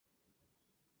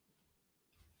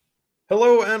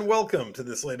Hello and welcome to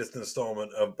this latest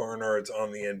installment of Barnard's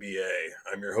on the NBA.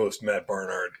 I'm your host, Matt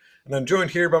Barnard, and I'm joined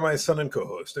here by my son and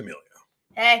co-host, Emilio.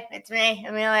 Hey, it's me,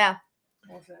 Emilio.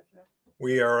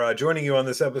 We are joining you on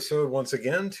this episode once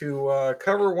again to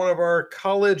cover one of our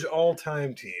college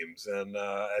all-time teams. And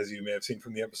as you may have seen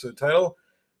from the episode title,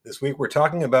 this week we're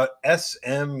talking about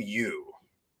SMU.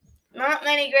 Not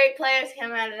many great players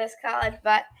come out of this college,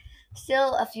 but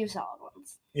still a few solid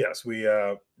ones. Yes, we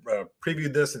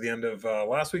previewed this at the end of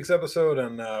last week's episode,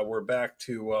 and we're back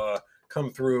to come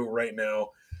through right now.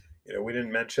 You know, we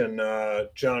didn't mention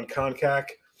John Koncak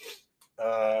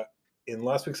in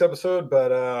last week's episode,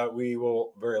 but we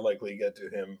will very likely get to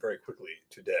him very quickly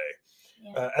today.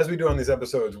 Yeah. As we do on these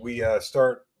episodes, we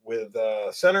start with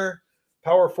center,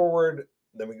 power forward,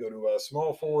 then we go to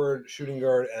small forward, shooting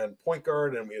guard, and point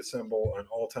guard, and we assemble an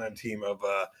all-time team of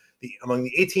among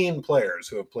the 18 players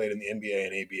who have played in the NBA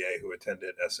and ABA who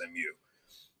attended SMU.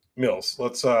 Mills,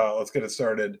 let's get it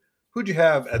started. Who'd you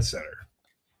have at center?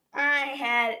 I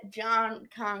had John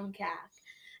Koncak.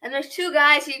 And there's two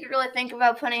guys you could really think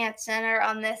about putting at center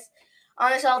on this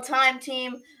all-time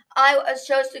team. I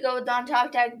chose to go with Don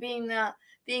Koncak being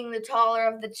the taller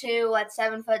of the two at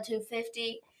 7 foot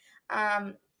 250.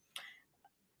 A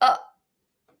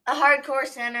hardcore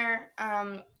center,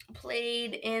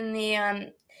 played in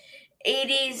the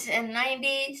 80s and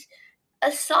 90s.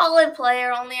 A solid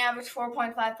player, only averaged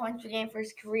 4.5 points per game for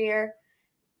his career.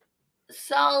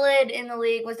 Solid in the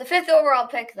league. Was the 5th overall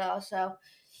pick though, so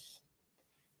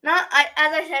as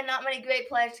I said, not many great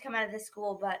players come out of this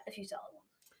school, but a few solid ones.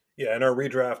 Yeah, in our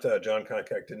redraft, John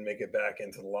Koncak didn't make it back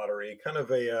into the lottery. Kind of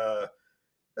a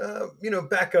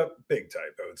backup big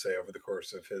type, I would say, over the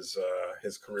course of his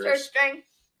career. Third string.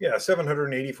 Yeah,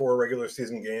 784 regular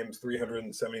season games,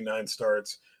 379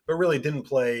 starts, but really didn't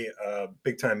play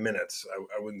big time minutes.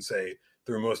 I wouldn't say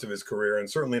through most of his career, and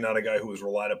certainly not a guy who was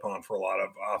relied upon for a lot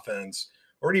of offense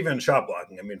or even shot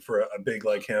blocking. I mean, for a big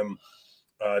like him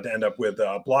to end up with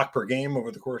a block per game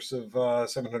over the course of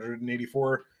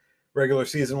 784 regular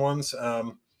season ones,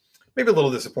 maybe a little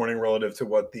disappointing relative to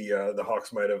what the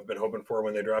Hawks might have been hoping for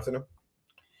when they drafted him.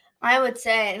 I would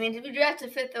say. I mean, to be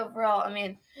drafted 5th overall, I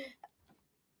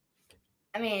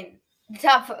mean, the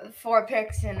top 4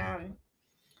 picks, and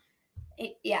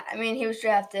he was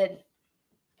drafted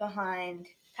behind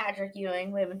Patrick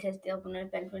Ewing, Wayman Tisdale,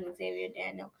 Ben Quinn, Xavier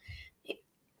Daniel.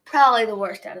 Probably the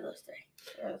worst out of those 3.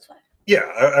 Or those 5. Yeah,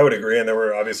 I would agree. And there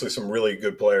were obviously some really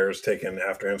good players taken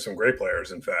after him, some great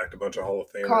players, in fact, a bunch of Hall of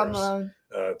Famers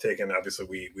taken. Obviously,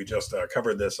 we just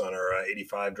covered this on our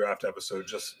 85 draft episode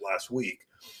just last week.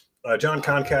 John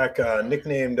Koncak,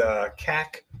 nicknamed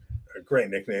CAC, a great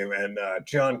nickname, and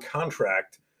John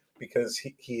Contract, because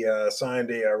he signed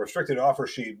a restricted offer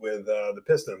sheet with the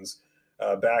Pistons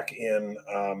back in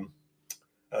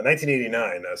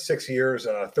 1989, 6 years,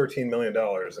 $13 million,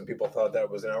 and people thought that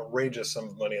was an outrageous sum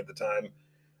of money at the time.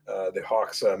 The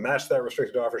Hawks matched that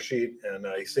restricted offer sheet, and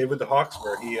he stayed with the Hawks,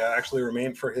 where he actually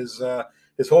remained for his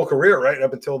whole career, right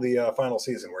up until the final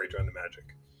season, where he joined the Magic.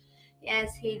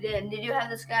 Yes, he did. Did you have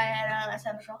this guy at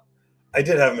Central? I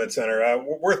did have him at center.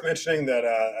 Worth mentioning that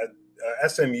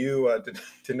SMU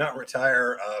did not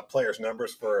retire players'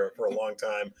 numbers for a long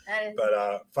time,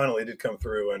 but finally did come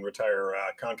through and retire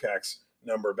Koncak's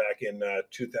number back in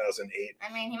 2008.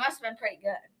 I mean, he must have been pretty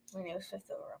good when he was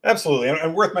 5th overall. Absolutely,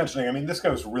 and worth mentioning, I mean, this guy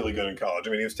was really good in college.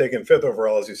 I mean, he was taken 5th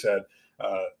overall, as you said,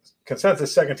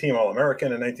 consensus second-team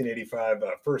All-American in 1985,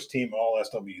 first-team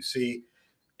All-SWC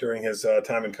during his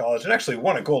time in college, and actually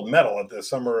won a gold medal at the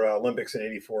Summer Olympics in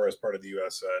 '84 as part of the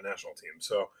U.S. National team.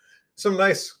 So some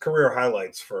nice career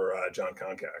highlights for John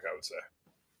Koncak,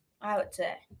 I would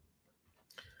say.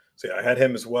 So yeah, I had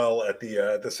him as well at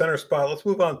the center spot. Let's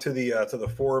move on to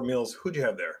the 4 Mills. Who'd you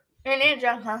have there? And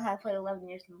John Koncak played 11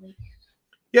 years in the league.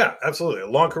 Yeah, absolutely. A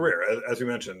long career, as you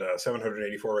mentioned,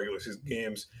 784 regular season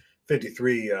games,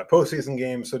 53 postseason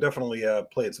games. So definitely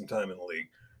played some time in the league.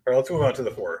 All right, let's move on to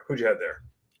the 4. Who'd you have there?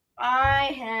 I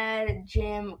had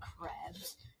Jim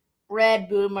Krebs. Red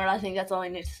Boomer. I think that's all I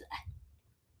need to say.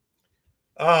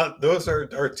 Those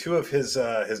are 2 of his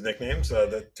nicknames,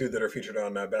 the 2 that are featured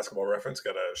on Basketball Reference.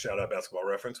 Got to shout out Basketball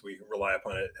Reference. We rely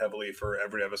upon it heavily for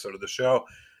every episode of the show.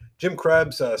 Jim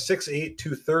Krebs, 6'8",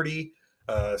 230,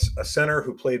 a center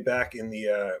who played back in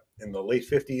the late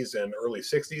 50s and early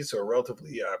 60s, so a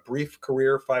relatively brief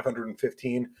career,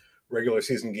 515 regular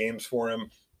season games for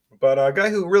him. But a guy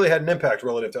who really had an impact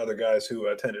relative to other guys who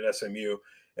attended SMU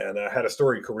and had a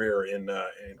storied career in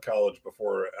college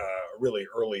before a really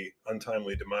early,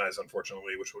 untimely demise,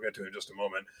 unfortunately, which we'll get to in just a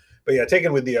moment. But yeah,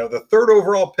 taken with the 3rd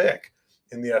overall pick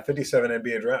in the 57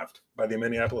 NBA draft by the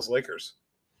Minneapolis Lakers.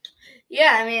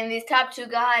 Yeah, I mean, these top two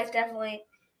guys definitely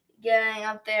getting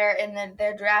up there in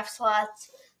their draft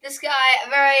slots. This guy, a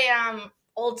very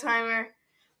old timer,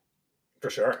 For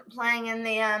sure. playing in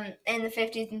the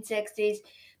 50s and 60s,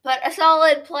 but a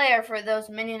solid player for those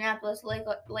Minneapolis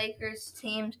Lakers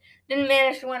teams. Didn't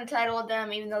manage to win a title with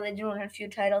them, even though they did win a few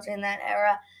titles in that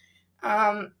era.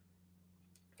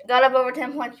 Got up over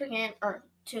 10 points per game, or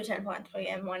 10 points per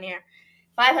game 1 year.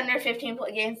 515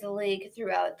 games in the league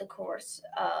throughout the course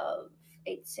of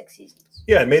 6 seasons.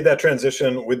 Yeah, and made that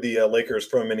transition with the Lakers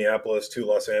from Minneapolis to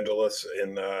Los Angeles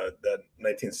in that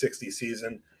 1960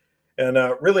 season. And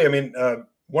really, I mean,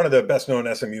 one of the best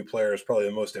known SMU players, probably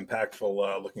the most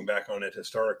impactful looking back on it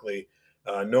historically,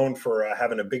 known for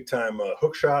having a big time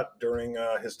hook shot during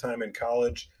his time in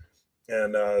college,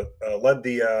 and led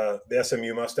the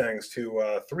SMU Mustangs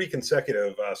to 3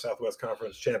 consecutive Southwest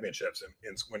Conference championships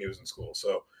when he was in school.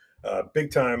 So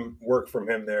big time work from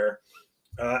him there.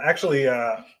 Actually,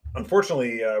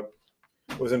 unfortunately,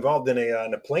 was involved in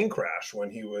a plane crash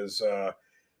when he was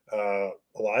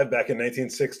alive back in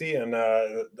 1960, and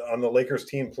on the Lakers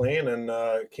team plane, and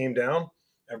came down.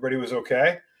 Everybody was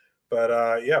okay,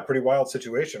 but yeah, pretty wild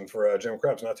situation for Jim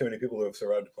Krebs. Not too many people who have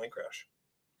survived a plane crash.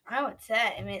 I would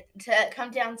say. I mean, to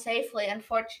come down safely,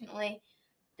 unfortunately,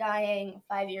 dying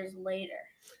 5 years later.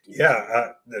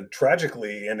 Yeah,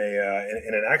 tragically in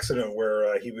an accident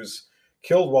where he was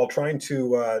killed while trying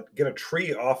to get a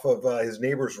tree off of his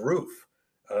neighbor's roof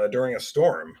during a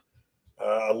storm.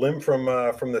 A limb from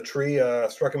the tree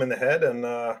struck him in the head, and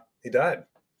he died.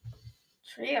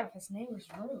 Tree off his neighbor's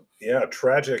roof. Yeah,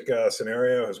 tragic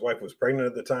scenario. His wife was pregnant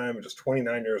at the time, just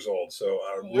 29 years old. So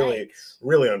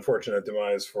really unfortunate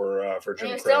demise for Jim.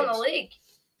 He was Krebs. still in the league.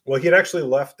 Well, he had actually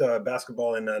left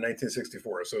basketball in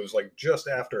 1964, so it was like just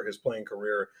after his playing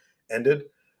career ended.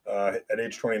 At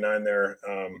age 29, there,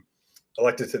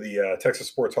 elected to the Texas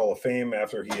Sports Hall of Fame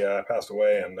after he passed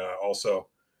away, and also.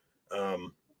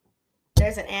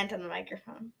 There's an ant on the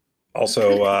microphone.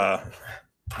 Also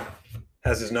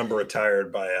has his number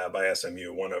retired by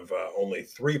SMU, one of only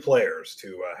 3 players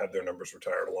to have their numbers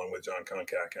retired, along with John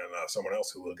Koncak and someone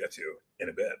else who we'll get to in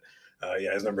a bit.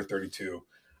 Yeah, his number 32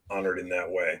 honored in that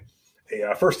way.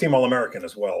 A first-team All-American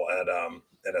as well at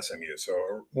SMU.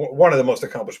 So one of the most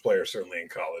accomplished players, certainly in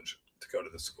college, to go to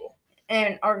the school.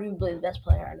 And arguably the best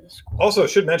player out of the school. Also,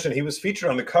 should mention he was featured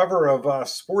on the cover of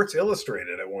Sports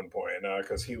Illustrated at one point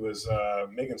because he was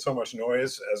making so much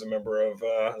noise as a member of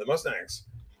the Mustangs.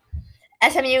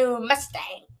 SMU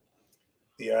Mustang.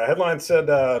 The headline said,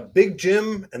 Big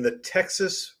Jim and the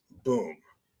Texas Boom.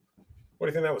 What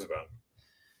do you think that was about?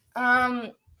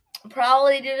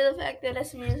 Probably due to the fact that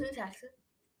SMU is in Texas.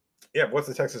 Yeah, what's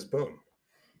the Texas Boom?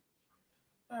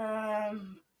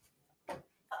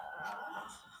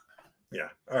 Yeah,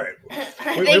 all right.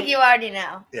 I think you already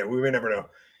know. Yeah, we may never know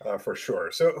for sure.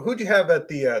 So who'd you have at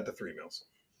the 3 meals?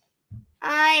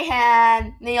 I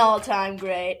had the all-time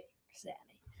great Sammy.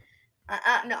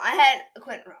 No, I had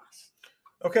Quentin Ross.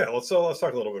 Okay, let's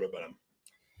talk a little bit about him.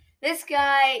 This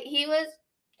guy, he was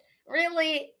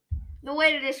really, the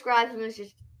way to describe him is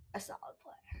just a solid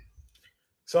player.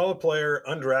 Solid player,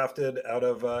 undrafted out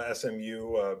of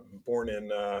SMU, born in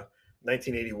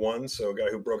 1981, so a guy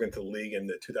who broke into the league in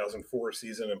the 2004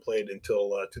 season and played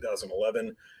until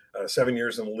 2011. 7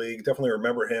 years in the league. Definitely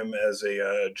remember him as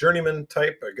a journeyman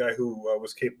type, a guy who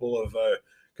was capable of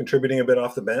contributing a bit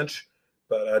off the bench,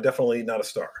 but definitely not a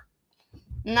star.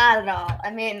 Not at all. I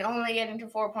mean, only getting to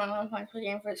 4.1 points per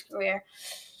game for his career.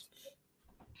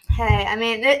 Hey, I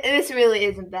mean, this really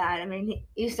isn't bad. I mean,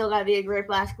 you still got to be a great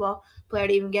basketball player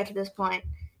to even get to this point.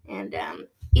 And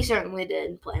he certainly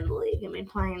did play in the league. I mean,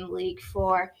 playing in the league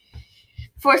for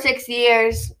 6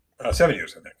 years. 7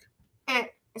 years, I think.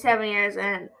 7 years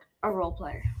and a role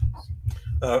player.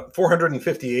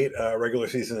 458 regular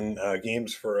season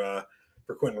games for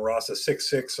Quentin Ross, a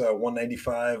 6'6",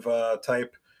 195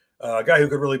 type. A guy who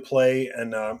could really play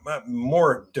and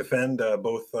more defend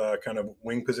both kind of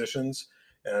wing positions,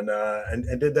 and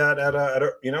did that at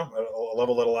a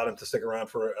level that allowed him to stick around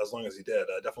for as long as he did.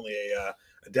 Definitely a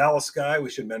Dallas guy. We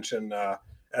should mention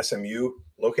SMU,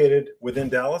 located within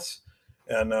Dallas,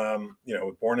 and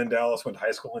born in Dallas, went to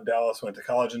high school in Dallas, went to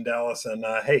college in Dallas, and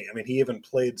hey, I mean, he even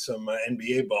played some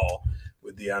NBA ball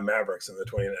with the Mavericks in the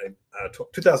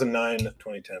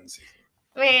 2009-2010 season.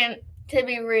 I mean, to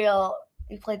be real,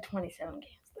 he played 27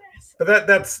 games there. So. But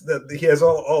he has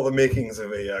all the makings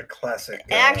of a classic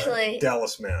actually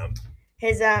Dallas man.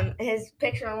 His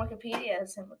picture on Wikipedia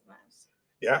is him with the Mavs.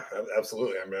 Yeah,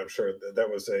 absolutely. I mean, I'm sure that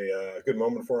was a good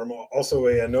moment for him. Also,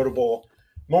 a notable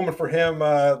moment for him,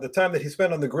 the time that he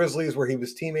spent on the Grizzlies, where he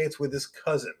was teammates with his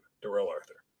cousin, Darrell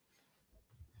Arthur.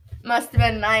 Must have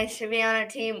been nice to be on a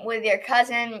team with your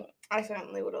cousin. I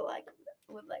certainly would like that.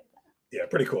 Yeah,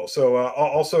 pretty cool. So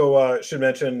also should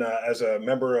mention as a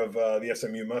member of the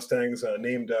SMU Mustangs,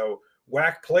 named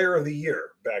WAC Player of the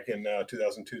Year back in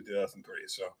 2002, 2003.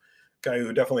 So guy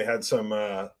who definitely had some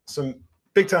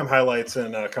big time highlights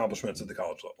and accomplishments at the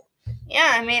college level.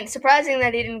 Yeah, I mean, surprising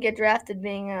that he didn't get drafted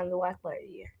being the WAC Player of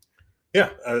the Year. Yeah,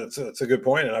 it's a good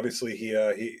point, and obviously he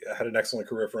had an excellent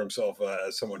career for himself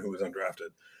as someone who was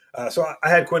undrafted. So I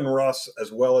had Quentin Ross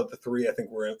as well at the 3. I think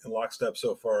we're in lockstep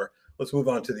so far. Let's move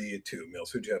on to the 2.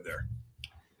 Mills, who'd you have there?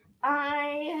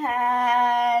 I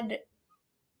had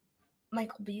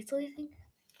Michael Beasley, I think.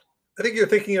 I think you're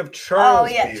thinking of Charles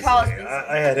Beasley. Charles Beasley.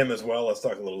 I had him as well. Let's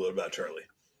talk a little bit about Charlie.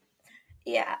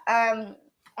 Yeah.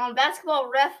 On Basketball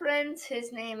Reference,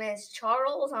 his name is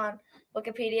Charles. On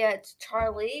Wikipedia, it's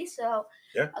Charlie. So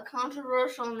yeah, a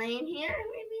controversial name here,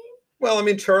 maybe. Well, I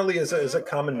mean, Charlie is a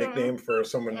common nickname for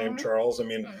someone named Charles. I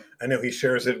mean, I know he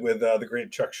shares it with the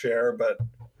great Chuck Scher, but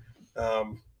a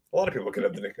lot of people could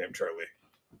have the nickname Charlie.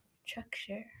 Chuck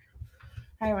Scher.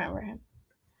 I remember him.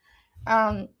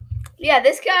 Yeah,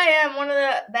 this guy, one of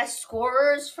the best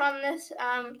scorers from this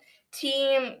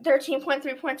team,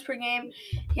 13.3 points per game,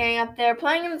 getting up there,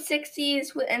 playing in the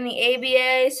 60s in the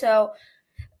ABA, so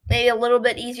maybe a little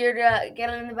bit easier to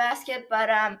get in the basket, but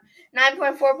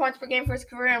 9.4 points per game for his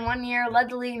career in 1 year, led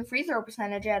the league in free throw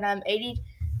percentage at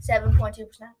 87.2%.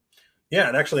 Yeah,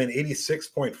 and actually an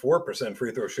 86.4%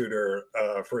 free throw shooter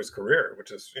for his career,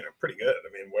 which is pretty good.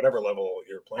 I mean, whatever level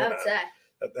you're playing at,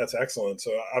 that's excellent.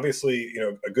 So obviously,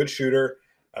 a good shooter.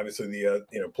 Obviously, the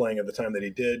playing at the time that he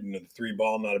did, the 3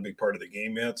 ball, not a big part of the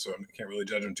game yet, so I can't really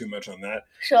judge him too much on that.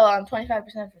 So 25%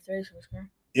 for threes for his career.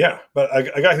 Yeah, but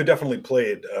a guy who definitely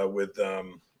played with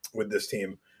this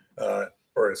team,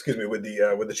 with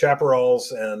the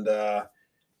Chaparrals and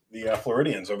the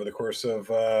Floridians over the course of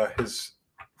his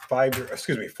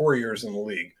 4 years in the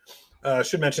league.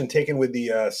 Should mention taken with the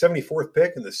 74th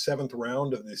pick in the 7th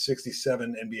round of the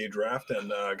 67 NBA draft,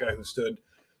 and a guy who stood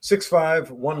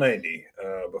 6'5", 190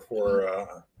 before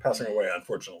passing away,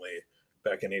 unfortunately,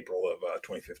 back in April of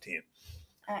 2015.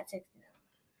 At 69.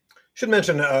 Should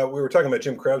mention we were talking about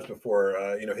Jim Krebs before.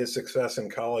 His success in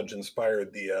college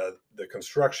inspired the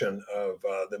construction of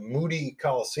the Moody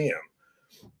Coliseum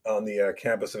on the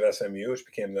campus of SMU, which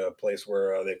became the place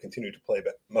where they've continued to play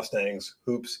Mustangs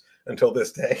hoops until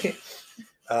this day.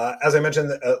 As I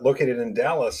mentioned, located in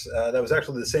Dallas, that was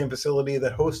actually the same facility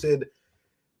that hosted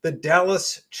the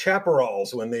Dallas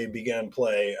Chaparrals when they began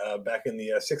play back in the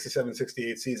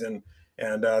 67-68 season.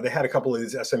 And they had a couple of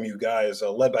these SMU guys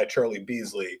led by Charlie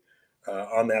Beasley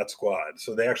on that squad.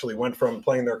 So they actually went from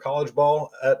playing their college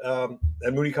ball at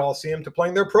Moody Coliseum to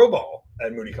playing their pro ball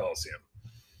at Moody Coliseum.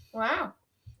 Wow.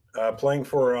 Playing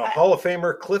for Hall of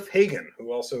Famer Cliff Hagan,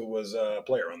 who also was a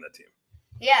player on that team.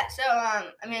 Yeah, so,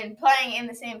 playing in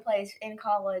the same place in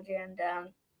college and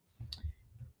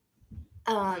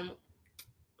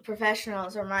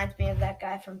professionals reminds me of that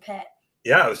guy from Pitt.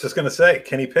 Yeah, I was just going to say,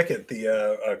 Kenny Pickett,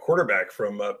 the quarterback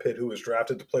from Pitt who was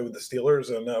drafted to play with the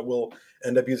Steelers and will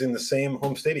end up using the same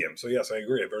home stadium. So, yes, I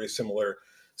agree. A very similar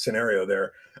scenario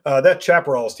there. That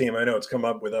Chaparrals team, I know it's come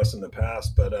up with us in the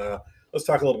past, but let's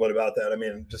talk a little bit about that. I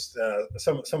mean, just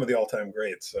some of the all-time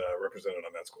greats represented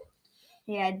on that squad.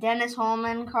 Yeah, Dennis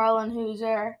Holman, Carlin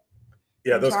Hooser.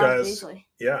 Yeah, those guys. Beasley.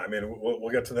 Yeah, I mean,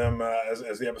 we'll get to them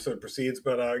as the episode proceeds,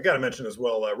 but I got to mention as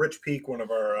well Rich Peak, one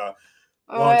of our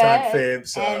longtime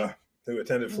faves, who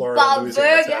attended Florida Bob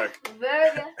Louisiana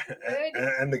Verga.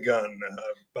 and the gun,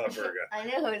 Bob Verga. I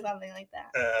knew it was something like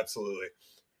that. Absolutely.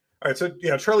 All right, so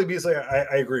yeah, Charlie Beasley,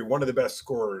 I agree, one of the best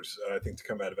scorers I think to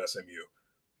come out of SMU,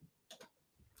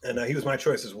 and he was my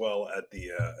choice as well at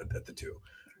the 2.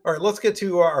 All right, let's get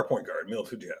to our point guard. Mills,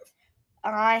 who'd you have?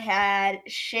 I had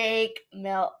Shake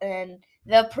Milton,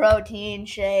 the protein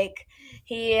shake.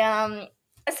 He a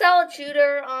solid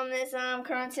shooter on this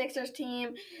current Sixers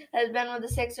team. Has been with the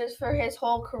Sixers for his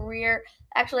whole career.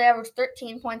 Actually averaged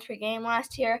 13 points per game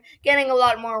last year. Getting a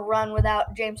lot more run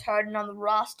without James Harden on the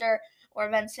roster or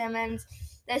Ben Simmons.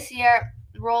 This year,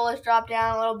 the role has dropped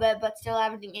down a little bit, but still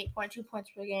averaging 8.2 points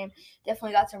per game.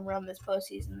 Definitely got some run this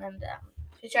postseason. And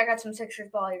if you check out some Sixers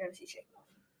ball, you're going to see Shake Milton.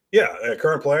 Yeah, a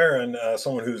current player and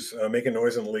someone who's making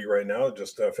noise in the league right now,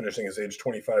 just finishing his age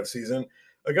 25 season.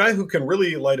 A guy who can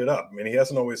really light it up. I mean, he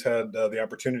hasn't always had the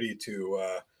opportunity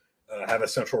to have a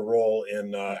central role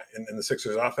in the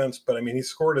Sixers offense, but I mean, he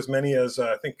scored as many as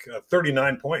I think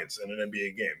 39 points in an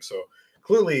NBA game. So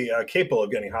clearly capable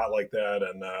of getting hot like that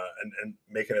and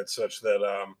making it such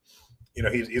that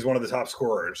he's one of the top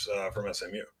scorers from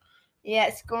SMU.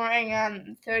 Yeah,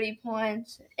 scoring 30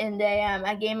 points in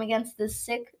a game against the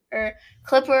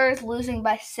Clippers losing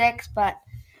by 6, but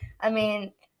I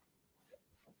mean,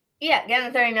 yeah,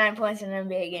 getting 39 points in an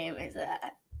NBA game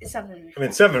is something. I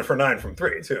mean, 7 for 9 from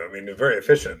 3 too. I mean, very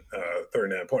efficient.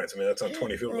 39 points. I mean, that's on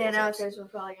 20 field goals. The announcers were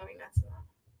probably going nuts.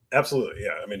 Absolutely,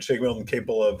 yeah. I mean, Shake Milton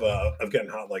capable of getting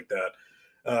hot like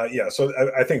that. Yeah, so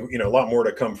I think a lot more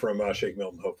to come from Shake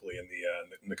Milton, hopefully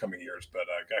in the coming years. But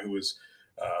a guy who was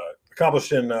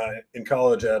accomplished in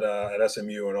college at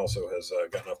SMU and also has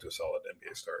gotten off to a solid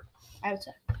NBA start. I would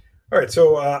say. All right,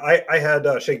 so I had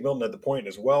Shake Milton at the point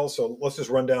as well. So let's just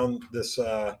run down this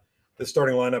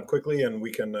starting lineup quickly, and we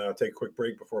can take a quick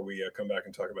break before we come back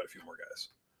and talk about a few more guys.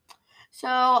 So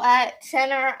at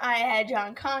center, I had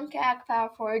John Koncak, power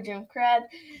forward Jim Krebs,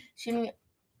 shooting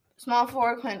small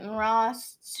forward Quentin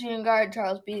Ross, shooting guard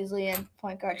Charles Beasley, and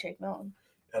point guard Shake Milton.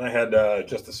 And I had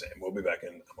just the same. We'll be back in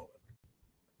a moment.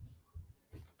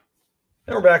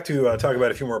 Now we're back to talk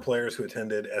about a few more players who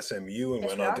attended SMU and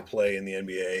went on to play in the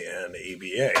NBA and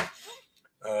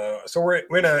ABA. So we're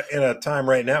in a time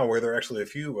right now where there are actually a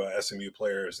few SMU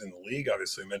players in the league.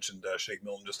 Obviously, mentioned Shake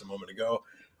Milton just a moment ago.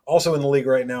 Also in the league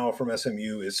right now from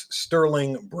SMU is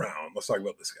Sterling Brown. Let's talk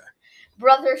about this guy.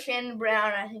 Brother Shannon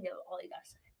Brown, I think that's all you got to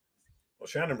say. Well,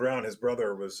 Shannon Brown, his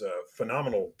brother, was a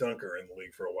phenomenal dunker in the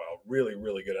league for a while. Really,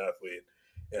 really good athlete.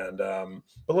 And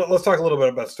but let's talk a little bit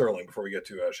about Sterling before we get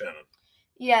to Shannon.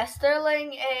 Yeah,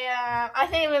 Sterling, I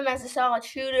think of him as a solid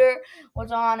shooter,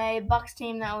 was on a Bucks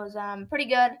team that was pretty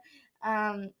good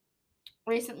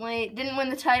recently. Didn't win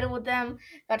the title with them,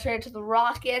 got traded to the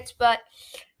Rockets,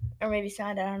 or maybe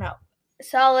signed, I don't know.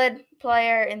 Solid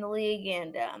player in the league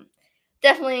and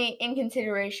definitely in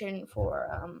consideration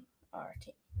for our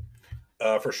team.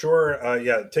 For sure,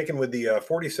 yeah, taken with the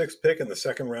 46th pick in the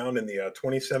second round in the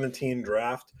 2017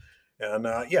 draft. And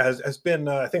has been,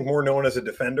 I think, more known as a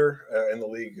defender in the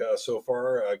league so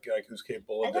far. A guy who's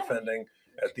capable of defending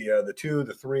at the 2,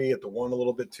 the 3, at the 1 a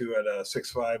little bit too, at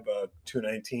 6'5",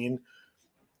 219.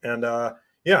 And I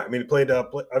mean, he played.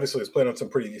 Obviously, he's played on some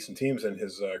pretty decent teams in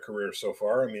his career so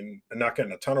far. I mean, not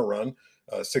getting a ton of run,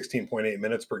 16.8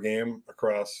 minutes per game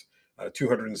across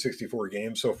 264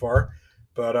 games so far.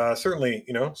 But certainly,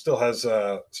 still has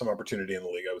some opportunity in the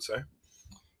league, I would say.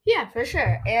 Yeah, for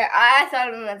sure. I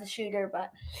thought of him as a shooter,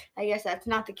 but I guess that's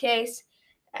not the case.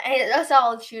 A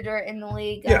solid shooter in the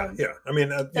league. Yeah. I mean,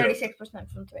 36%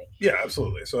 from 3. Yeah,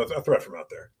 absolutely. So a threat from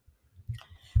out there.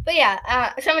 But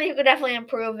yeah, somebody who could definitely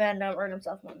improve and earn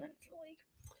himself more minutes in the league.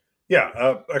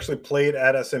 Yeah, actually played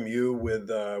at SMU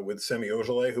with Semi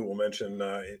Ojeleye, who we'll mention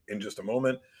in just a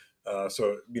moment.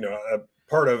 So a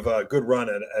part of a good run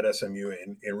at SMU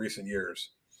in recent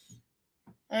years.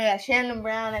 Oh yeah, Shannon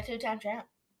Brown, a 2-time champ.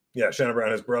 Yeah, Shannon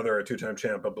Brown, his brother, a 2-time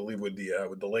champ, I believe, with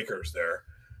the Lakers there.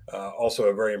 Also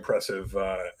a very impressive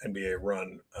NBA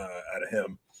run out of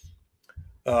him.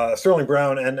 Sterling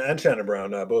Brown and Shannon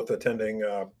Brown both attending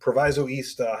Proviso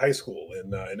East High School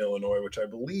in Illinois, which I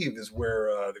believe is where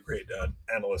the great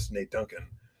analyst Nate Duncan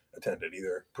attended,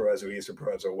 either Proviso East or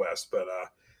Proviso West. But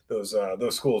those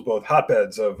schools, both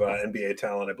hotbeds of NBA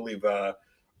talent. I believe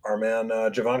our man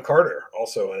Javon Carter,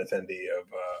 also an attendee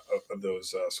of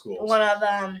those schools. One of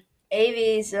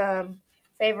Avi's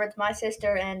favorites, my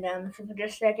sister, and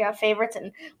just check out favorites.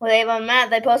 And with Ava and Matt,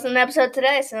 they posted an episode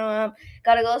today, so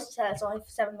gotta go. It's only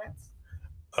 7 minutes.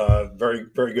 Very,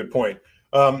 very good point.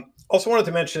 Also wanted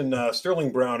to mention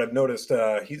Sterling Brown. I've noticed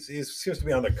he seems to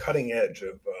be on the cutting edge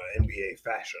of NBA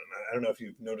fashion. I don't know if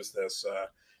you've noticed this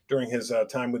during his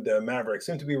time with the Mavericks.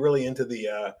 Seemed to be really into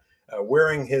the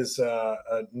wearing his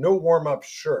no warm-up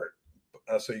shirt,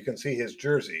 so you can see his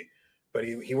jersey, but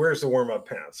he wears the warm-up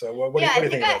pants. So what do you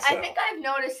think about that? I think I've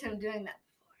noticed him doing that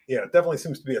before. Yeah, it definitely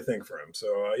seems to be a thing for him.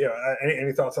 So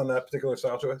any thoughts on that particular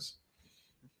style choice?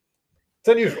 It's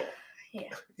unusual.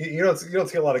 Yeah. You don't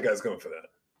see a lot of guys going for that.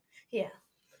 Yeah.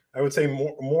 I would say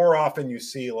more often you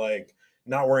see like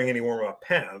not wearing any warm-up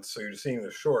pants, so you're just seeing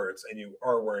the shorts, and you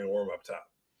are wearing a warm-up top.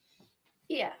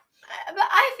 Yeah, but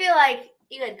I feel like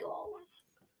you could go all one.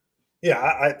 Yeah,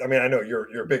 I mean, I know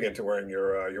you're big into wearing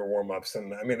your warm-ups,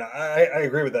 and I mean, I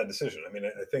agree with that decision. I mean,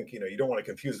 I think you don't want to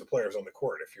confuse the players on the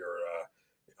court if you're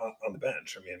on the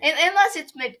bench. I mean, unless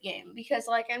it's mid-game, because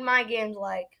like in my games,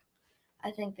 like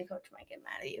I think the coach might get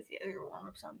mad at you if your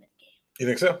warm-ups on mid-game. You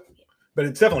think so? Yeah. But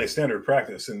it's definitely standard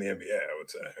practice in the NBA, I would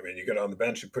say. I mean, you get on the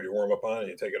bench, you put your warm-up on, and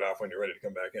you take it off when you're ready to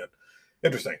come back in.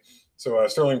 Interesting. So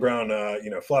Sterling Brown,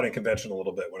 flouting convention a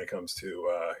little bit when it comes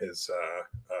to his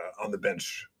on the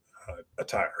bench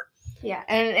attire. Yeah,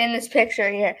 and in this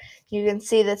picture here, you can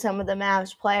see that some of the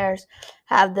Mavs players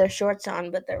have their shorts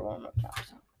on, but their warm-up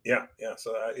tops on. Yeah.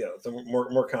 So it's a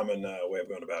more common way of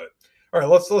going about it. All right,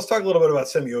 let's talk a little bit about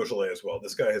Semi Ojeleye as well.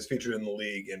 This guy has featured in the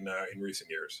league in recent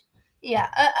years. Yeah,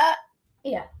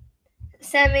 yeah.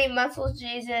 Semi, Muscles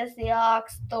Jesus, the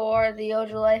Ox, Thor, the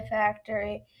Ojeleye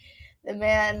Factory, the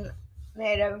man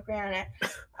made of granite.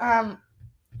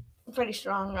 Pretty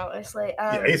strong, obviously.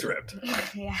 Yeah, he's ripped.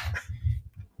 Yeah.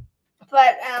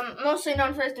 But mostly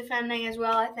known for his defending as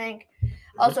well, I think.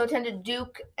 Also attended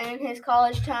Duke in his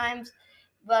college times,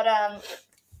 but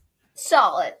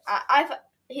solid.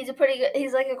 He's a pretty good.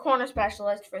 He's like a corner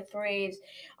specialist for threes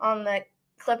on the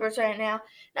Clippers right now.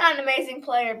 Not an amazing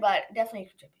player, but definitely a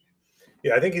contributor.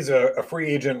 Yeah, I think he's a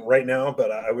free agent right now, but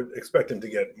I would expect him to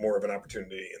get more of an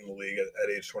opportunity in the league at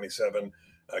age 27,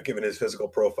 given his physical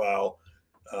profile.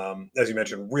 As you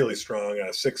mentioned, really strong,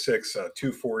 6'6",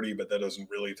 240, but that doesn't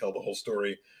really tell the whole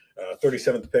story.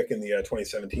 37th pick in the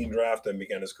 2017 draft and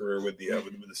began his career with the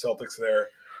Celtics there.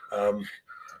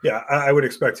 Yeah, I would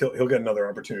expect he'll get another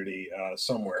opportunity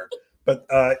somewhere. But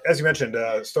as you mentioned,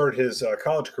 started his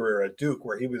college career at Duke,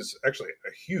 where he was actually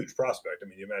a huge prospect. I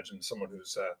mean, you imagine someone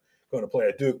who's going to play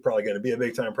at Duke, probably going to be a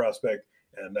big-time prospect,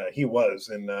 and he was.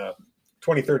 In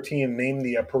 2013, named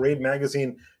the Parade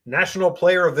Magazine National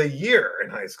Player of the Year in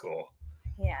high school.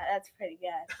 Yeah, that's pretty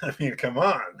good. I mean, come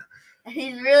on. And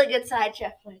he's a really good side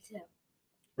shuffler, too.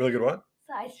 Really good what?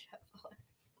 Side shuffler.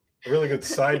 A really good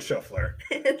side shuffler.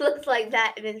 It looks like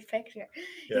that in his picture.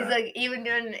 Yeah. He's like even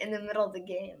doing it in the middle of the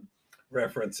game.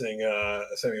 Referencing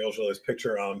Semi Ojeleye's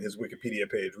picture on his Wikipedia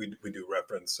page. We do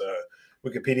reference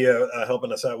Wikipedia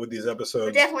helping us out with these episodes.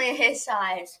 But definitely his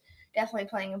size. Definitely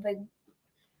playing a big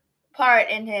part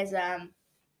in his how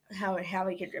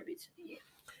he contributes to the game.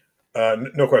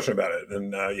 No question about it,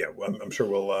 and yeah, I'm sure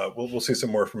we'll see some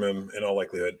more from him in all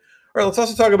likelihood. All right, let's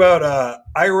also talk about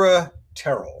Ira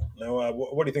Terrell. Now,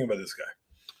 what do you think about this guy?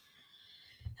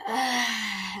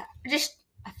 Just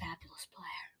a fabulous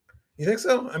player. You think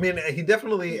so? I mean, he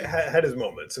definitely had his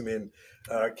moments. I mean,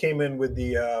 came in with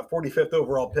the 45th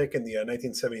overall pick in the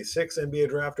 1976 NBA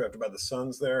draft, drafted by the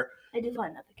Suns there. I do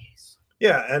find that the case.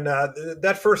 Yeah, and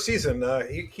that first season,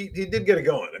 he did get it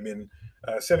going. I mean,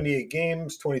 78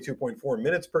 games, 22.4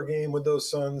 minutes per game with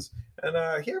those Suns, and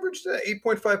he averaged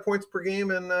 8.5 points per game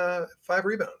and 5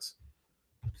 rebounds.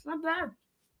 It's not bad.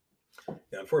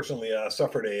 Yeah, unfortunately,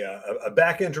 suffered a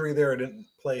back injury there. Didn't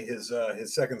play his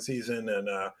second season, and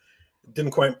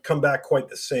didn't quite come back quite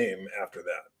the same after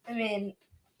that. I mean,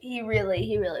 he really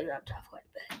dropped off quite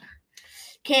a bit.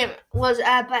 Was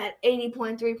up at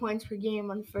 80.3 points per game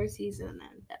on the first season,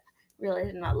 and really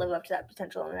did not live up to that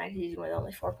potential in the next season with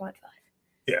only 4.5.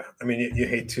 Yeah, I mean, you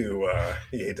hate to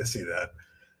see that.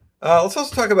 Let's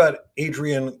also talk about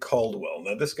Adrian Caldwell.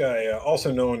 Now, this guy,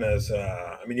 also known as,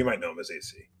 I mean, you might know him as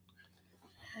AC.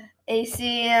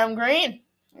 AC Green,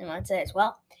 you might say as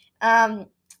well.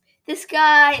 This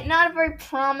guy, not a very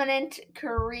prominent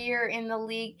career in the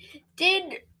league,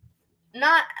 did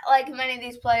not, like many of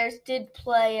these players, did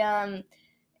play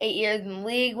 8 years in the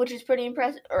league, which is pretty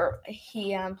impressive. Or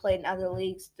he played in other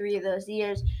leagues 3 of those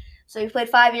years. So he played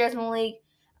 5 years in the league.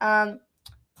 And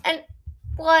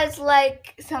was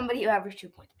like somebody who averaged 2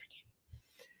 points per game.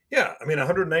 Yeah, I mean,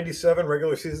 197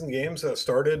 regular season games,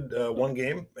 started one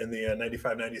game in the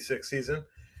 95-96 season.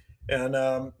 And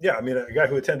yeah, I mean, a guy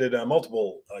who attended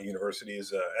multiple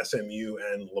universities, SMU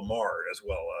and Lamar as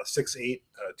well. 6'8",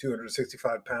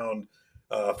 265-pound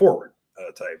forward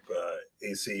type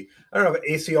AC. I don't know if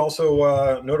AC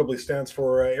also notably stands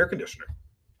for air conditioner.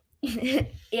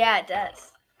 Yeah, it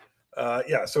does.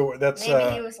 Yeah, so that's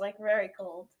maybe he was like very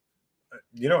cold.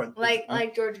 You know,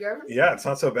 like George Gervin. Yeah, it's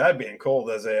not so bad being cold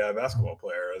as a basketball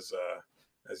player, as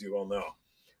you all know.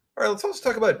 All right, let's also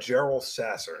talk about Jarrell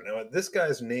Sasser. Now, this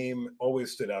guy's name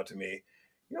always stood out to me.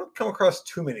 You don't come across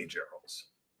too many Jarrells.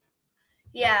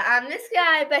 Yeah, this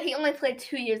guy, but he only played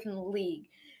 2 years in the league.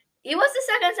 He was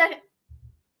the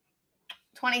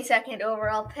 22nd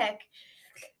overall pick.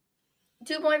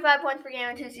 2.5 points per game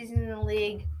in 2 seasons in the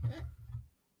league.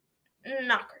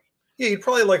 Not great. Yeah, you'd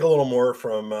probably like a little more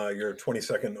from your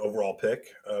 22nd overall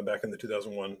pick back in the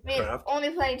 2001 draft.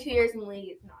 Only playing 2 years in the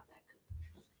league is not that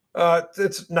good.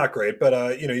 It's not great,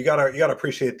 but you know, you gotta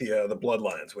appreciate the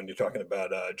bloodlines when you're talking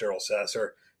about Jarrell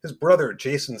Sasser. His brother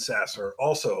Jason Sasser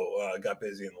also got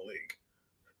busy in the league.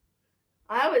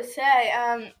 I would say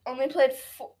only played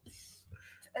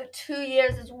 2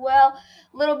 years as well,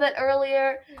 a little bit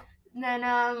earlier than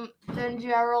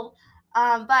Jarrell,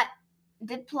 but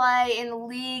did play in the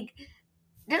league.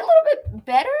 Did a little bit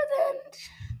better than.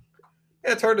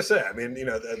 Yeah, it's hard to say. I mean, you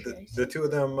know, the two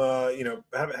of them, you know,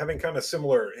 having kind of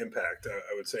similar impact,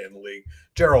 I would say, in the league.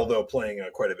 Jarrell, though, playing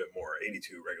quite a bit more,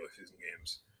 82 regular season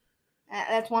games.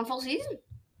 That's one full season.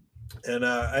 And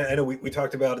I know we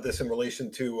talked about this in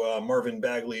relation to Marvin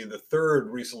Bagley the third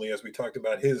recently, as we talked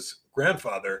about his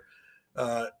grandfather,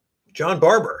 uh, John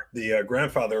Barber, the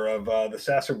grandfather of the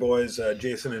Sasser boys,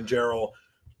 Jason and Gerald.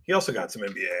 He also got some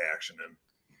NBA action in.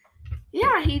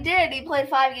 Yeah, he did. He played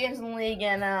 5 games in the league,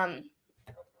 and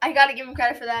I got to give him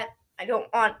credit for that. I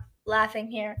don't want laughing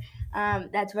here.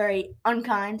 That's very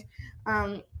unkind.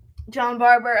 John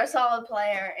Barber, a solid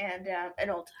player and an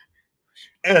old time.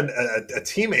 And a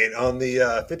teammate on the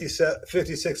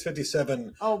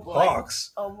 56-57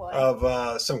 Hawks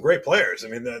of some great players. I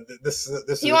mean, this.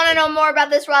 If you want to know more about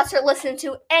this roster, listen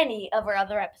to any of our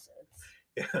other episodes.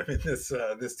 Yeah, I mean,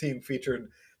 this team featured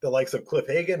the likes of Cliff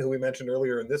Hagan, who we mentioned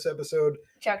earlier in this episode.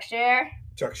 Chuck Scher,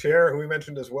 who we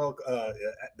mentioned as well.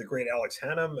 The great Alex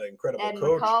Hannum, incredible Ed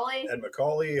coach. McCauley. Ed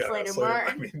McCauley. Slater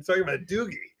Martin. I mean, talking about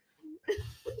Doogie.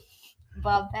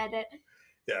 Bob Pettit.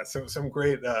 Yeah, some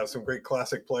great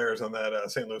classic players on that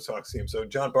St. Louis Hawks team. So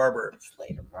John Barber,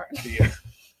 Slater Martin.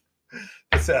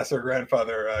 the Sasser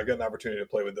grandfather, got an opportunity to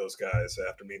play with those guys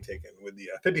after being taken with the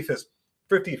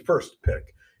 51st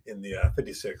pick in the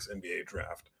 56 NBA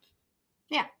draft.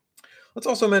 Yeah. Let's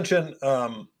also mention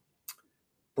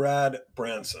Brad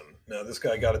Branson. Now, this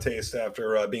guy got a taste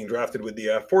after being drafted with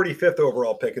the 45th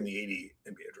overall pick in the 80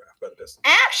 NBA draft by the Pistons.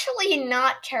 Actually,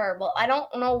 not terrible. I don't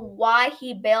know why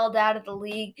he bailed out of the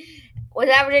league. Was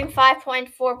averaging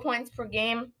 5.4 points per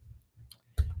game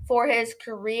for his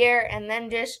career, and then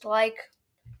just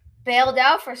bailed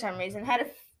out for some reason. Had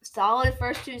a solid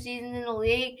first 2 seasons in the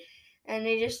league, and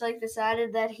he just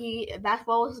decided that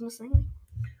basketball was missing.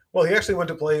 Well, he actually went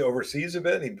to play overseas a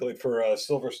bit. He played for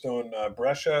Silverstone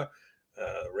Brescia,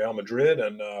 Real Madrid,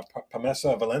 and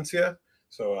Pamesa Valencia.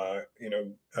 So, I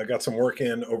got some work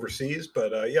in overseas.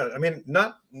 But, yeah, I mean,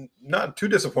 not too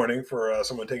disappointing for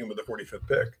someone taken with the 45th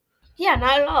pick. Yeah,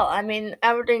 not at all. I mean,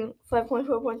 averaging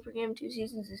 5.4 points per game 2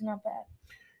 seasons is not bad.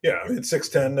 Yeah, I mean,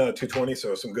 6'10", 220,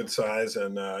 so some good size.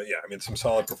 And, some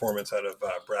solid performance out of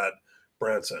Brad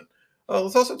Branson.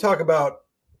 Let's also talk about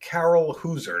Carol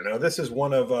Hooser. Now, this is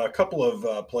one of a couple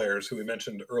of players who we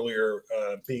mentioned earlier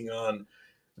being on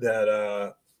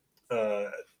that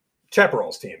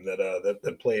Chaparral's team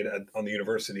that played on the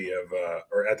University of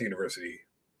or at the university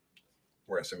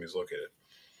where SMU is located.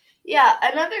 Yeah,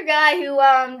 another guy who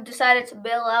decided to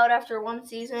bail out after 1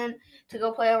 season to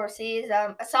go play overseas.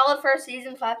 A solid first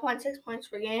season, 5.6 points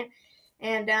per game,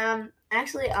 and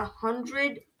actually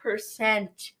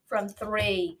 100% from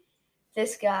 3.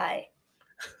 This guy.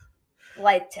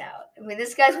 Lights out. I mean,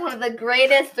 this guy's one of the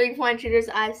greatest 3-point shooters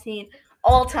I've seen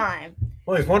all time.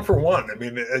 Well, he's 1 for 1. I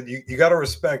mean, you got to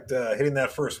respect hitting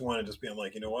that first one and just being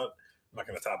like, you know what, I'm not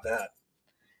going to top that.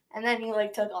 And then he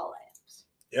took all layups.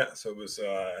 Yeah, so it was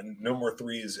no more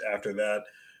threes after that.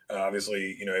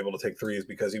 Obviously, able to take threes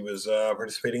because he was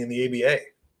participating in the ABA.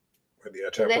 Where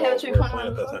the Chaparrals were playing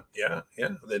at that time.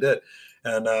 Yeah, they did.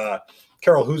 And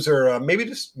Carol Hooser maybe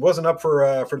just wasn't up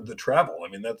for the travel. I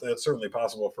mean, that's certainly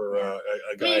possible for a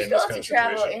guy in this kind of situation.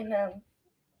 Travel in the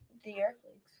Europe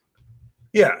leagues.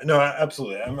 Yeah, no,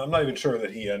 absolutely. I'm not even sure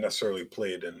that he necessarily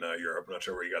played in Europe. I'm not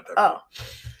sure where you got that from.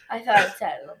 I thought it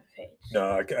said it on the page.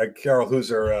 No, Carol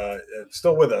Hooser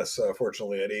still with us,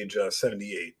 fortunately, at age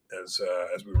 78 as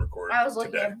we record. I was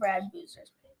looking today. at Brad Boozer's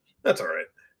page. That's all right.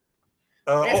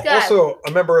 Also,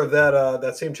 a member of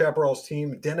that same Chaparrals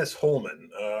team, Dennis Holman,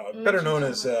 better known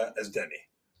as Denny.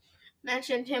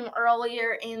 Mentioned him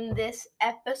earlier in this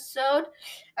episode.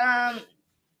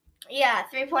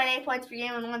 3.8 points per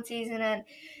game in 1 season, and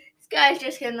this guy's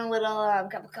just getting a little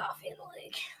cup of coffee in the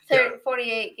league.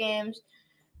 48 games,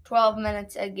 12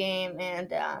 minutes a game,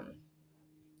 and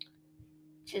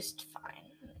just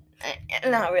fine.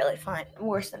 Not really fine.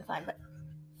 Worse than fine, but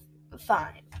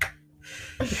fine.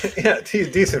 Yeah,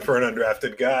 decent for an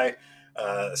undrafted guy.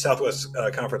 Southwest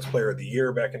Conference Player of the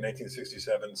Year back in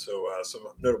 1967, so some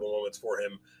notable moments for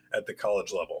him at the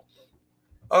college level.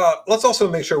 Let's also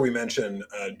make sure we mention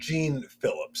Gene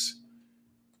Phillips.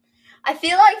 I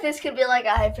feel like this could be a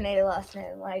hyphenated last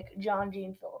name, like John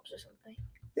Gene Phillips or something.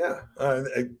 Yeah,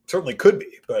 it certainly could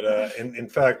be, but in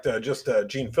fact, just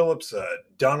Gene Phillips,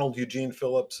 Donald Eugene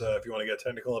Phillips, if you want to get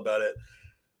technical about it.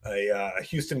 A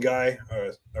Houston guy,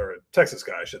 or a Texas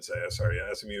guy, I should say. Sorry,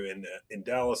 SMU in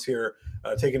Dallas here,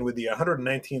 taken with the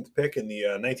 119th pick in the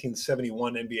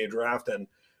 1971 NBA draft, and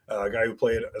a guy who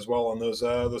played as well on those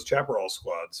Chaparral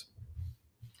squads.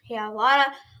 Yeah, a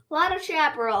lot of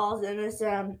Chaparrals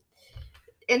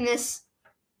in this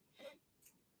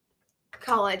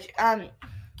college.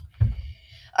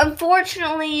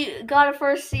 Unfortunately, got a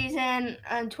first season,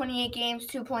 28 games,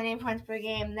 2.8 points per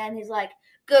game. Then he's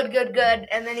good,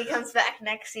 and then he comes back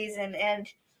next season, and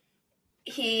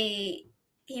he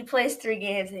plays 3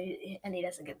 games and he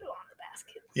doesn't get the ball in the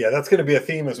basket. Yeah, that's going to be a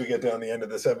theme as we get down the end of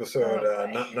this episode.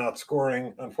 Not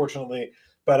scoring, unfortunately.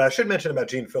 But I should mention about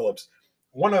Gene Phillips,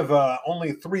 one of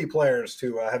only 3 players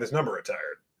to have his number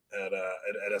retired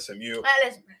at SMU. That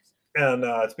is impressive. And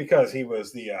it's because he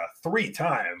was the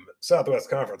 3-time Southwest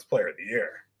Conference Player of the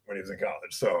Year when he was in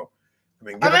college. So, I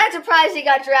mean, I'm not surprised he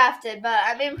got drafted, but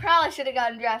I mean, probably should have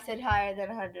gotten drafted higher than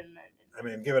 190. I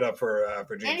mean, give it up for Gene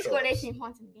Phillips. And he scored 18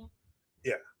 points in the game.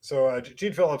 Yeah, so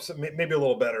Gene Phillips maybe a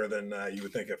little better than you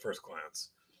would think at first glance.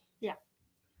 Yeah.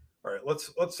 All right,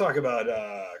 let's talk about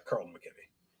Carlton McKinney.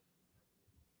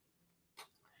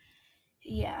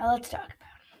 Yeah, let's talk about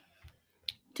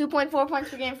it. 2.4 points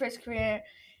per game for his career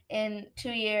in 2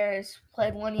 years.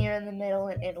 Played 1 year in the middle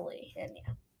in Italy, and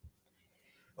yeah.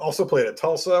 Also played at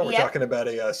Tulsa. We're talking about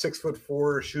a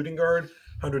 6'4" shooting guard,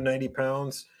 190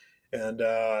 pounds, and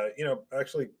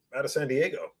actually out of San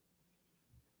Diego.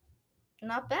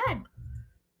 Not bad.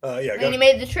 And he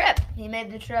made the trip. He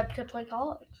made the trip to play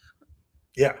college.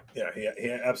 Yeah, he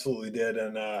absolutely did.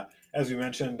 And as you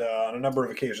mentioned on a number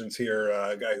of occasions here,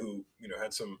 a guy who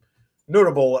had some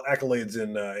notable accolades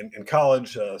in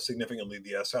college, significantly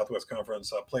the Southwest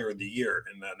Conference Player of the Year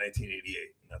in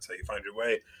 1988. And that's how you find your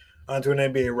way onto an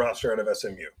NBA roster out of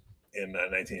SMU in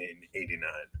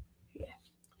 1989. Yeah.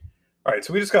 All right,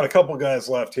 so we just got a couple guys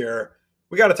left here.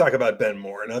 We got to talk about Ben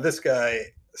Moore. Now, this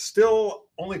guy still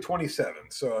only 27.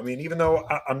 So, I mean, even though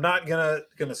I'm not gonna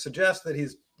suggest that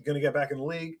he's going to get back in the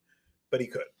league, but he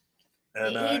could.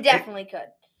 And he definitely could.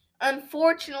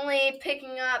 Unfortunately,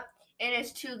 picking up in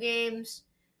his 2 games,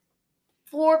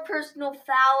 4 personal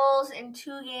fouls in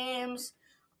 2 games.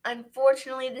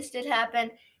 Unfortunately, this did happen.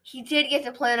 He did get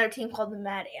to play on a team called the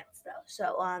Mad Ants, though.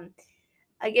 So,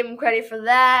 I give him credit for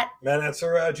that. Mad Ants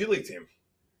are a G League team.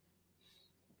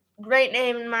 Great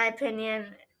name, in my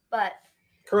opinion, but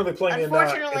currently playing in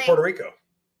Puerto Rico.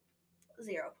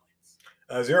 0 points.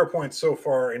 0 points so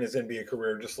far in his NBA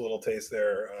career. Just a little taste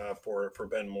there for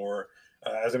Ben Moore.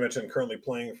 As I mentioned, currently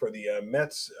playing for the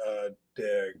Mets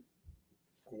de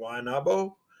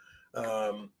Guaynabo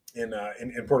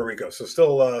in Puerto Rico. So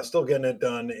still getting it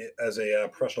done as a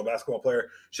professional basketball player.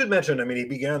 Should mention, I mean, he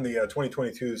began the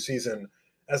 2022 season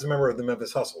as a member of the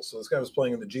Memphis Hustle. So this guy was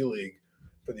playing in the G League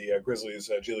for the Grizzlies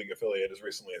G League affiliate as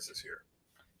recently as this year.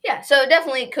 Yeah, so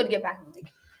definitely could get back in the league.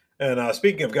 And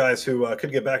speaking of guys who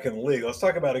could get back in the league, let's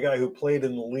talk about a guy who played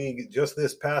in the league just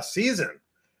this past season.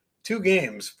 2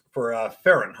 games for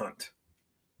Farron Hunt.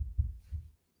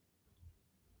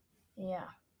 Yeah.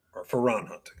 Or for Ron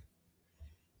Hunt.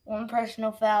 1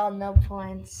 personal foul, no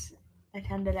points.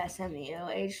 Attended SMU,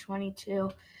 age 22.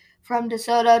 From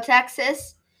DeSoto,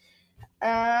 Texas.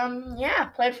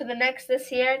 Played for the Knicks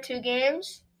this year. 2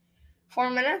 games,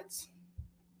 4 minutes.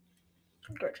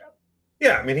 Good job.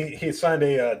 Yeah, I mean he signed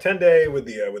a 10-day with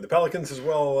the Pelicans as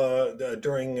well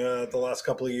during the last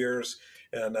couple of years,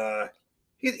 and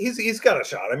he's got a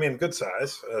shot. I mean, good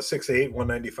size, 6'8",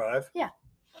 195. Yeah,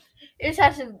 he just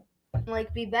has to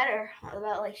be better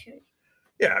about shooting.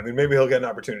 Yeah, I mean maybe he'll get an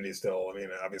opportunity still. I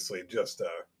mean, obviously just a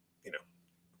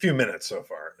few minutes so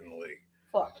far in the league.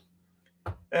 4.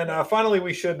 And finally,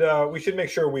 we should make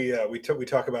sure we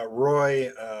talk about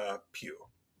Roy Pugh.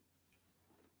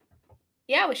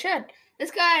 Yeah, we should. This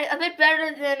guy a bit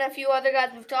better than a few other guys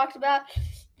we've talked about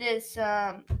these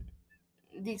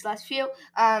last few.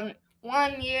 1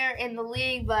 year in the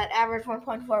league, but averaged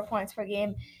 1.4 points per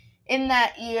game in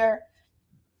that year.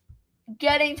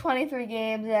 Getting 23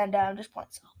 games and just playing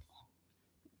softball.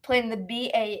 Playing the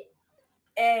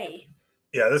BAA.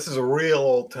 Yeah, this is a real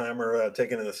old timer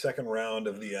taken in the second round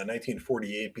of the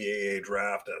 1948 BAA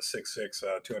draft, 6'6",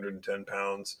 210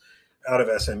 pounds, out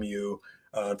of SMU.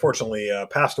 Unfortunately,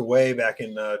 passed away back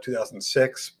in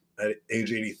 2006 at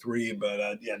age 83,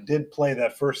 but did play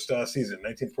that first season,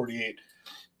 1948,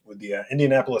 with the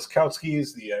Indianapolis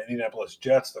Koutskis, the Indianapolis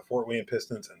Jets, the Fort Wayne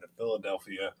Pistons, and the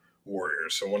Philadelphia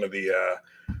Warriors. So one of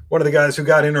the guys who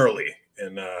got in early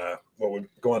in what would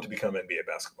go on to become NBA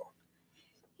basketball.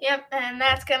 Yep, and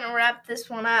that's going to wrap this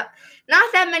one up.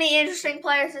 Not that many interesting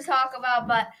players to talk about,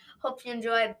 but hope you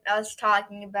enjoyed us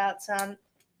talking about some,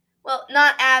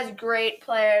 not as great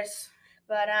players.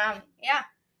 But,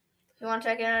 if you want to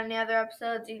check out any other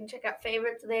episodes, you can check out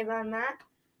favorites they've on that.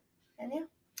 And,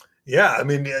 Yeah, I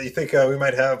mean, you think we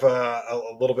might have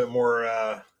a little bit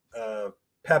more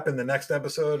pep in the next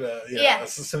episode?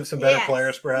 Yes. Some better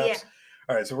players, perhaps. Yeah.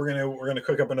 All right, so we're gonna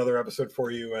cook up another episode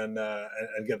for you and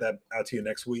get that out to you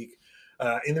next week.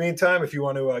 In the meantime, if you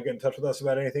want to get in touch with us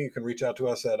about anything, you can reach out to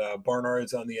us at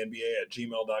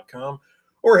barnardsonthenba@gmail.com,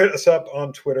 or hit us up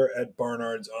on Twitter at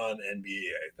Barnards on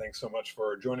NBA. Thanks so much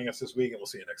for joining us this week, and we'll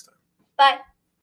see you next time. Bye.